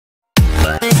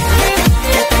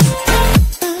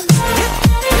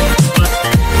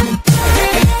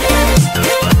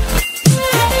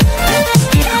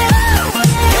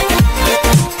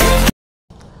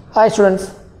Hi students,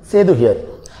 Sethu here.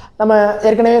 நம்ம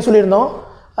ஏற்கனவே சொல்லியிருந்தோம்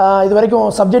இது வரைக்கும்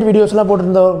சப்ஜெக்ட் வீடியோஸ்லாம்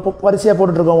போட்டுருந்தோம் வரிசையாக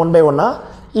போட்டுட்ருக்கோம் ஒன் பை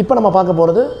ஒன்னாக. இப்போ நம்ம பார்க்க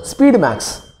போகிறது ஸ்பீடு மேக்ஸ்.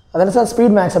 அது என்ன சார்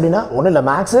ஸ்பீட் மேக்ஸ் அப்படின்னா ஒன்றும் இல்லை,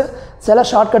 மேக்ஸு சில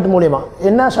ஷார்ட்கட் மூலியமாக.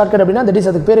 என்ன ஷார்ட்கட் அப்படின்னா தட் இஸ்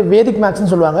அதுக்கு பேர் வேதிக்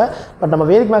மேக்ஸ்னு சொல்லுவாங்க. பட் நம்ம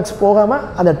வேதிக் மேக்ஸ் போகாமல்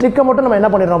அந்த ட்ரிக்கை மட்டும் நம்ம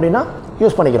என்ன பண்ணிடுறோம் அப்படின்னா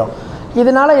யூஸ் பண்ணிக்கிறோம்.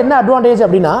 இதனால் என்ன அட்வான்டேஜ்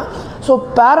அப்படின்னா ஸோ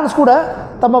பேரண்ட்ஸ் கூட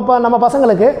நம்ம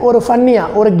பசங்களுக்கு ஒரு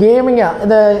ஃபன்னியாக ஒரு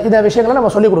கேமிங்காக இந்த விஷயங்களை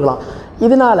நம்ம சொல்லிக் கொடுக்கலாம்.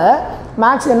 இதனால்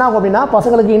மேக்ஸ் என்ன ஆகும் அப்படின்னா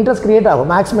பசங்களுக்கு இன்ட்ரெஸ்ட் க்ரியேட் ஆகும்,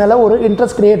 மேக்ஸ் மேலே ஒரு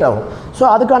இன்ட்ரெஸ்ட் க்ரியேட் ஆகும். ஸோ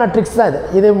அதுக்கான ட்ரிக்ஸ் தான்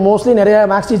இது மோஸ்ட்லி நிறைய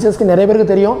மேக்ஸ் டீச்சர்ஸ்க்கு நிறைய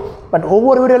பேருக்கு தெரியும். பட்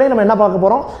ஒவ்வொரு வீடியோலையும் நம்ம என்ன பார்க்க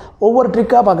போகிறோம், ஒவ்வொரு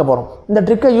ட்ரிக்காக பார்க்க போகிறோம். இந்த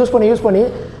ட்ரிக்கை யூஸ் பண்ணி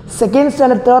செகண்ட்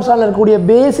ஸ்டாண்டர்ட் தேர்ட் ஸ்டாண்டர்ட் இருக்கக்கூடிய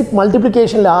பேசிக்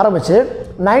மல்டிப்ளிகேஷனில் ஆரம்பித்து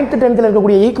 9th 10th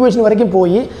இருக்கக்கூடிய ஈக்குவேஷன் வரைக்கும்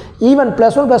போய் ஈவன்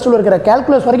 +1 +2 இருக்கிற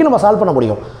கேல்குலஸ் வரைக்கும் நம்ம சால்வ் பண்ண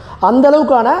முடியும்.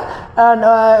 அந்தளவுக்கான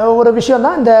ஒரு விஷயம்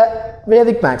தான் இந்த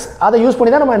வேதிக் மேக்ஸ். அதை யூஸ்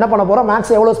பண்ணி தான் நம்ம என்ன பண்ண போகிறோம்,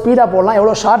 மேக்ஸ் எவ்வளோ ஸ்பீடாக போடலாம்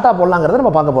எவ்வளோ ஷார்ட்டாக போடலாங்கிறத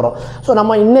நம்ம பார்க்க போகிறோம். ஸோ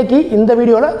நம்ம இன்றைக்கி இந்த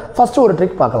வீடியோவில் ஃபஸ்ட்டு ஒரு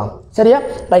ட்ரிக் பார்க்கலாம். சரியா?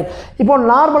 ரைட். இப்போ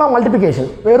நார்மலாக மல்டிப்ளிகேஷன்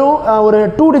வெறும் ஒரு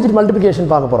 2 digit மல்டிப்ளிகேஷன்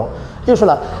பார்க்க போகிறோம்.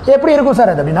 யூஸ்வலாக எப்படி இருக்கும்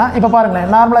சார் அது அப்படின்னா, இப்போ பாருங்களேன்,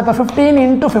 நார்மலாக இப்போ 15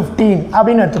 × 15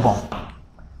 அப்படின்னு எடுத்துப்போம்.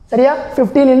 சரியா?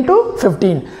 15 ×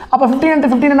 15. அப்போ 15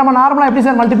 × 15 நம்ம நார்மலாக எப்படி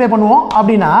சார் மல்டிப்ளை பண்ணுவோம்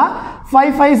அப்படின்னா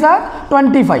 5 5s are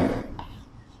 25.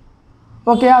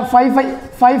 ஓகேயா? 5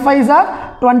 5s are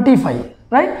 25.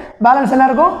 ரைட்? பேலன்ஸ் என்ன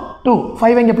இருக்கும்? 2.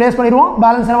 5 இங்கே ப்ளேஸ் பண்ணிடுவோம்.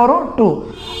 பேலன்ஸ் என்ன வரும்? 2.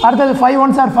 அடுத்தது 5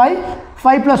 1s are 5.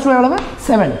 5 + 2 எவ்வளவு?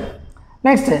 7.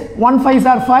 Next 1 5s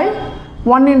are 5.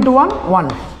 1 × 1 1.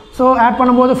 So add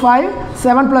பண்ணும்போது 5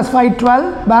 7 + 5 12.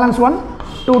 பேலன்ஸ் 1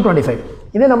 225.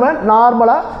 இது நம்ம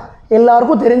நார்மலாக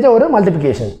எல்லாருக்கும் தெரிஞ்ச ஒரு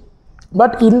மல்டிப்ளிகேஷன்.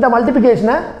 பட் இந்த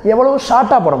மல்டிப்ளிகேஷனை எவ்வளோ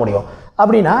ஷார்ட்டாக போட முடியும்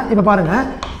அப்படின்னா இப்போ பாருங்கள்,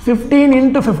 15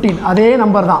 × 15 அதே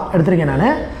நம்பர் தான் எடுத்திருக்கேன்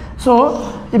நான். ஸோ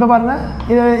இப்போ பாருங்கள்,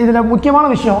 இதில் முக்கியமான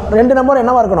விஷயம், 2 நம்பர்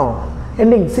என்னவாக இருக்கணும்,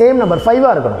 எண்டிங் சேம் நம்பர்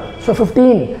 5ஆக இருக்கணும். ஸோ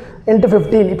 15 ×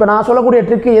 15. இப்போ நான் சொல்லக்கூடிய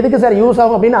ட்ரிக்கு எதுக்கு சார் யூஸ்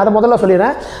ஆகும் அப்படின்னு அதை முதல்ல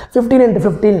சொல்லிடுறேன். 15 ×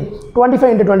 15,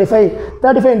 25 × 25,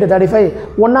 35 × 35,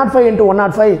 105 ×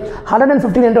 105,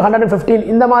 115 × 115.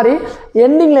 இந்த மாதிரி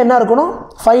எண்டிங்கில் என்ன இருக்கணும்,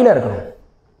 5ல் இருக்கணும்.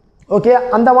 ஓகே,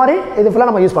 அந்த மாதிரி இது ஃபுல்லாக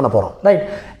நம்ம யூஸ் பண்ண போகிறோம். ரைட்.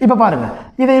 இப்போ பாருங்கள்,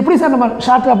 இதை எப்படி சார் நம்ம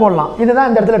ஷார்ட்டாக போடலாம், இதுதான்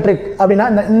இந்த இடத்துல ட்ரிக். அப்படின்னா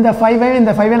இந்த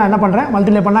 5 நான் என்ன பண்ணுறேன்,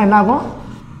 மல்டிப்ளை பண்ணால் என்ன ஆகும்,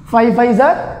 5 5s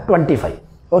are 25.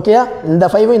 ஓகேயா? இந்த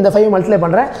 5 மல்டிப்ளை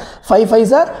பண்ணுறேன். 5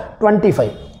 5s are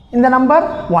 25. இந்த நம்பர்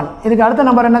 1, இதுக்கு அடுத்த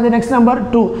நம்பர் என்னது, நெக்ஸ்ட் நம்பர்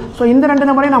 2. ஸோ இந்த 2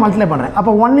 நம்பரையும் நான் மல்டிப்ளை பண்ணுறேன்.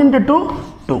 அப்போ 1 × 2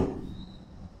 2.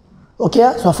 ஓகே.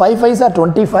 So 5 5s are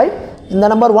 25. இந்த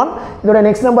நம்பர் 1, இதோட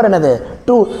நெக்ஸ்ட் நம்பர் என்னது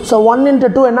 2. ஸோ 1 ×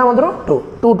 2 என்ன வந்துடும்,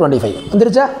 225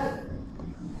 வந்துருச்சா?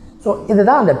 ஸோ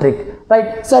இதுதான் அந்த ட்ரிக்.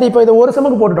 ரைட். சரி, இப்போ இது ஒரு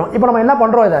சமுக்கு போட்டுட்டோம். இப்போ நம்ம என்ன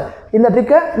பண்ணுறோம், இந்த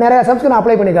ட்ரிக்கை நிறைய சம்ஸ்க்கு நான்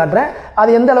அப்ளை பண்ணி காட்டுறேன்.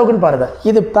 அது எந்த அளவுக்குன்னு பாருங்கள்.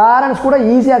 இது பேரண்ட்ஸ் கூட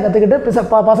ஈஸியாக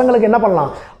கற்றுக்கிட்டு பசங்களுக்கு என்ன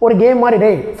பண்ணலாம், ஒரு கேம் மாதிரி,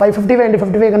 டே 555 ×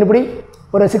 55 கண்டுபிடி,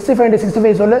 ஒரு 65 ×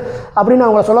 65 சொல்லு அப்படின்னு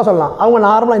அவங்கள சொல்லலாம். அவங்க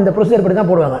நார்மலாக இந்த ப்ரொசீஜர் படி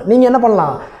தான் போடுவாங்க. நீங்கள் என்ன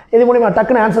பண்ணலாம், இது மூலிமா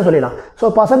டக்குன்னு ஆன்சர் சொல்லிடலாம். ஸோ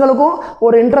பசங்களுக்கும்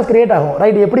ஒரு இன்ட்ரெஸ்ட் கிரியேட் ஆகும்.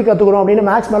 ரைட், எப்படி கற்றுக்குறோம் அப்படின்னு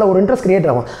மேக்ஸ் மேலே ஒரு இன்ட்ரெஸ்ட் கிரியேட்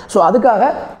ஆகும். ஸோ அதுக்காக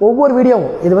ஒவ்வொரு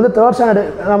வீடியோவும், இது வந்து 3rd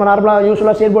ஸ்டாண்டர்ட் நம்ம நார்மலாக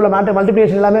யூஸ்வலாக ஸ்டேட் போர்டில்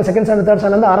மல்டிப்ளிகேஷன் எல்லாமே 2nd ஸ்டாண்டர்ட் 3rd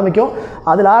ஸ்டாண்டர்ட் ஆரம்பிக்கும்.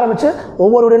 அதில் ஆரம்பித்து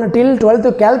ஒவ்வொரு வீடியோவும் டில் 12th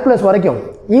கேல்குலஸ் வரைக்கும்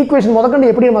ஈக்குவேஷன் முதற்கொண்டு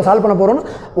எப்படி நம்ம சால்வ் பண்ண போகிறோம்னு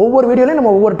ஒவ்வொரு வீடியோலையும்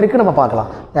நம்ம ஒவ்வொரு ட்ரிக்கு நம்ம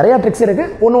பார்க்கலாம். நிறையா ட்ரிக்ஸ்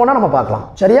இருக்குது, ஒன்று ஒன்றா நம்ம பார்க்கலாம்.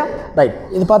 சரியா? ரைட்.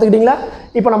 இது பார்த்துக்கிட்டிங்களா?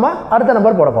 இப்போ நம்ம அடுத்த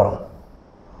நம்பர் போட போகிறோம்.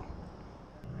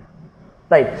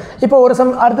 ரைட். இப்போ ஒரு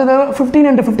அடுத்தது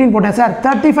 15 × 15 போட்டேன் சார்.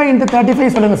 35 × 35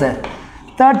 சொல்லுங்கள் சார்.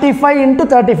 35 ×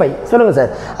 35 சொல்லுங்கள்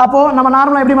சார். அப்போது நம்ம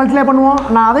நார்மலாக எப்படி மல்டிப்ளை பண்ணுவோம்,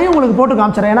 நான் அதையும் உங்களுக்கு போட்டு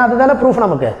காமிச்சிடறேன். ஏன்னா அதுதானே ப்ரூஃப்.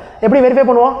 நமக்கு எப்படி வெரிஃபை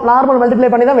பண்ணுவோம், நார்மல் மல்டிப்ளை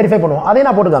பண்ணி தான் வெரிஃபை பண்ணுவோம். அதையும்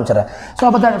நான் போட்டு காமிச்சிடறேன். ஸோ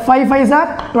அப்போ 5 5s are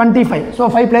 25. ஸோ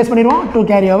 5 ப்ளேஸ் பண்ணிடுவோம், 2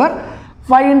 கேரி ஓவர்.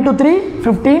 5 × 3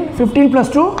 15, 15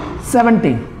 + 2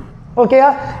 17. ஓகேயா?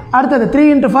 அடுத்தது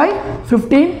 3 × 5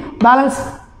 15, பேலன்ஸ்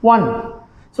 1.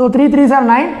 So 3 3s are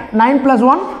 9, 9 +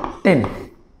 1 10.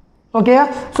 ஓகேயா?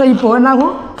 ஸோ இப்போ என்ன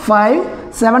ஆகும், 5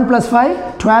 7 + 5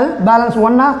 12, பேலன்ஸ்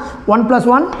 1 1 +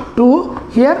 1 2.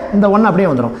 ஹியர் இந்த 1 அப்படியே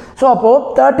வந்துடும். ஸோ அப்போது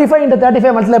 35 ×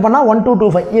 35 மல்டிப்ளை பண்ணால்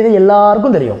 1225. இது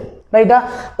எல்லாருக்கும் தெரியும். ரைட்டா?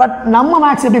 பட் நம்ம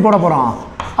மேக்ஸ் எப்படி போட போகிறோம்,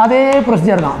 அதே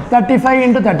ப்ரொசீஜர் தான். 35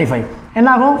 × 35 என்ன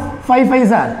ஆகும், 5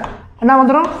 5s are என்ன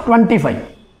வந்துடும், 25.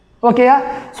 ஓகேயா?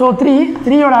 ஸோ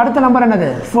 3யோட அடுத்த நம்பர்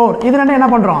என்னது, 4. இது ரெண்டும் என்ன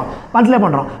பண்ணுறோம், மல்டிப்ளை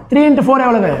பண்ணுறோம். 3 × 4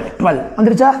 எவ்வளவு, 12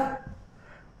 வந்துருச்சா?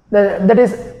 That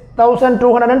is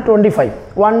 1225.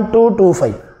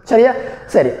 1225. சரியா?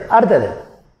 சரி, அடுத்தது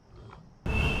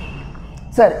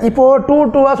சார் இப்போது 2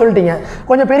 2ஆக சொல்லிட்டீங்க,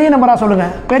 கொஞ்சம் பெரிய நம்பராக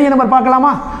சொல்லுங்கள். பெரிய நம்பர்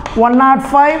பார்க்கலாமா?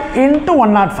 105 ×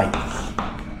 105.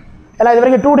 எல்லாம் இது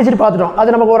வரைக்கும் 2 digit பார்த்துட்டோம்,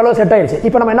 அது நமக்கு ஓரளவு செட் ஆகிடுச்சு.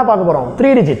 இப்போ நம்ம என்ன பார்க்க போகிறோம்,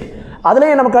 3 digit.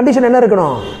 அதுலேயே நம்ம கண்டிஷன் என்ன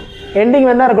இருக்கணும்,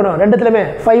 எண்டிங் என்ன இருக்கணும், ரெண்டுத்துலையுமே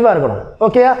 5ஆக இருக்கணும்.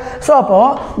 ஓகேயா? ஸோ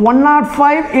அப்போது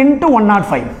 105 ×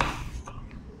 105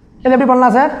 இது எப்படி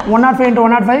பண்ணலாம் சார் 105 into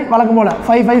 105 வழக்கம் போல்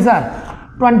 5 5 sir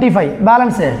 25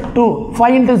 balance 2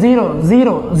 5 into 0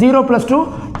 0 0 plus 2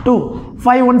 2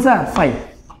 5 1 sir 5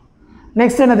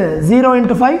 next என்னது 0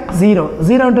 into 5 0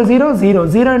 0 into 0 0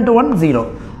 0 into 1 0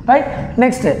 right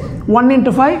next 1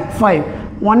 into 5 5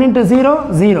 1 into 0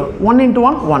 0 1 into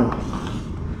 1 1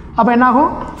 அப்போ என்ன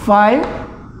ஆகும் 5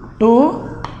 2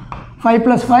 5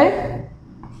 plus 5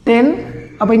 10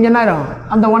 அப்போ இங்கே என்ன ஆயிரும்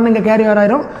அந்த 1 இங்கே கேரி ஓவர்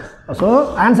ஆயிரும் ஸோ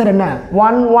ஆன்சர் என்ன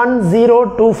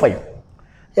 11025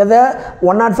 எதை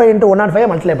 105 into 105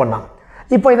 மல்டிப்ளை பண்ணலாம்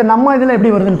இப்போ இதை நம்ம இதில்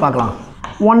எப்படி வருதுன்னு பார்க்கலாம்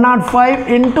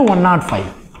 105 into 105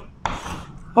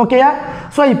 ஓகேயா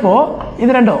ஸோ இப்போது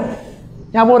இது ரெண்டும்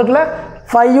ஞாபகம் இருக்குல்ல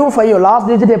 5 5 லாஸ்ட்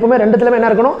டிஜிட் எப்பவுமே ரெண்டுத்துலையுமே என்ன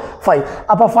இருக்கணும் 5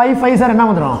 அப்போ 5 5 சார் என்ன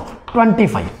வந்துடும்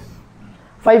 25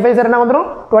 5 5 சார் என்ன வந்துடும்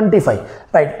 25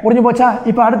 ரைட் முடிஞ்சு போச்சா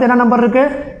இப்போ அடுத்து என்ன நம்பர் இருக்குது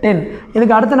 10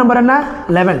 இதுக்கு அடுத்த நம்பர் என்ன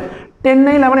 11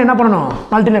 10 11 என்ன பண்ணணும்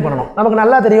மல்டிப்ளை பண்ணணும் நமக்கு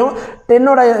நல்லா தெரியும்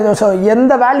 10ஓட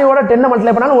எந்த வேல்யூவோட 10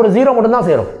 மல்டிப்ளை பண்ணாலும் ஒரு 0 மட்டும் தான்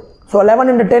சேரும் ஸோ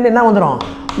 11 into 10 என்ன வந்துடும்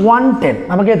 110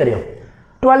 நமக்கே தெரியும்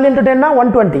 12 into 10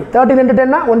 120 13 into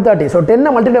 10 130 ஸோ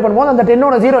 10 மல்டிப்ளை பண்ணும்போது அந்த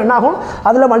 10ஓட 0 என்ன ஆகும்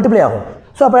அதில் மல்டிப்ளை ஆகும்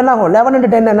ஸோ அப்போ என்ன ஆகும் 11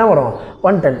 into 10 என்ன வரும்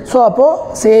 110 ஸோ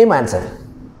அப்போது சேம் ஆன்சர்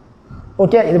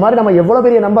ஓகே இது மாதிரி நம்ம எவ்வளோ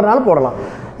பெரிய நம்பர்னாலும் போடலாம்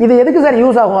இது எதுக்கு சார்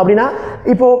யூஸ் ஆகும் அப்படின்னா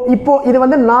இப்போ இது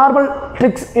வந்து நார்மல்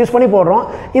ட்ரிக்ஸ் யூஸ் பண்ணி போடுறோம்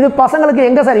இது பசங்களுக்கு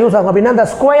எங்கே சார் யூஸ் ஆகும் அப்படின்னா இந்த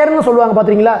ஸ்கொயர்னு சொல்லுவாங்க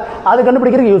பார்த்துறீங்களா அது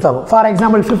கண்டுபிடிக்கிறதுக்கு யூஸ் ஆகும் ஃபார்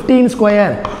எக்ஸாம்பிள் 15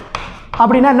 ஸ்கொயர்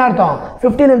அப்படின்னா என்ன அர்த்தம்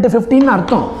 15 into 15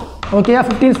 அர்த்தம் ஓகேயா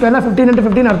 15 ஸ்கொயர்னா 15 into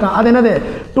 15 அர்த்தம் அது என்னது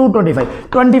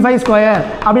 225 ஸ்கொயர்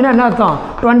அப்படின்னா என்ன அர்த்தம்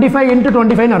 25 into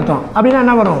 25 அர்த்தம் அப்படின்னா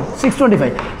என்ன வரும்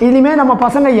 625 இனிமேல் நம்ம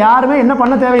பசங்க யாருமே என்ன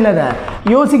பண்ண தேவையில்லை அதை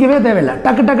யோசிக்கவே தேவையில்லை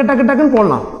டக்கு டக்கு டக்கு டக்குன்னு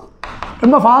போடலாம்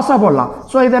ரொம்ப ஃபாஸ்ட்டாக போடலாம்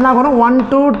ஸோ இது என்ன வரும் 1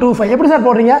 2 2 5 எப்படி சார்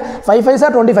போடுறீங்க 5 5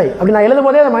 சார் 25 அப்படி நான் எழுதும்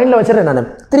போதே அதை மைண்டில் வச்சுருக்கேன் நான்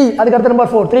 3 அதுக்கு அடுத்த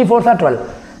நம்பர் 4 3 4 சார்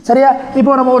 12 சரியா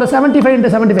இப்போ நம்ம ஒரு 75 into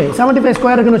 75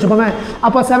 ஸ்கொயர் இருக்குன்னு வச்சுக்கோங்க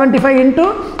அப்போ 75 into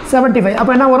 75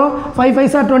 அப்போ என்ன வரும் 5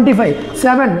 5 சார் 25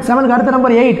 7க்கு அடுத்த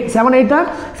நம்பர் 8 7 8 ஆர்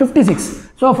 56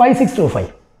 ஸோ 5625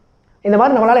 இந்த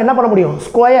மாதிரி நம்மளால் என்ன பண்ண முடியும்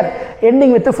ஸ்கொயர்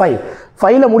எண்டிங் வித்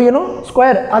 5ல முடியணும்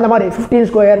ஸ்கொயர் அந்த மாதிரி 15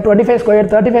 square 25 square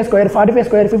 35 square 45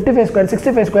 square 55 square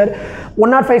 65 square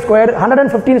 105 square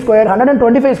 115 square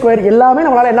 125 square எல்லாமே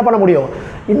நம்மளால் என்ன பண்ண முடியும்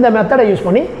இந்த மெத்தடை யூஸ்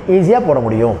பண்ணி ஈஸியாக போட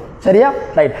முடியும் சரியா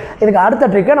ரைட் இதுக்கு அடுத்த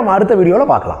ட்ரிக்கை நம்ம அடுத்த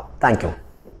வீடியோவில் பார்க்கலாம் தேங்க்யூ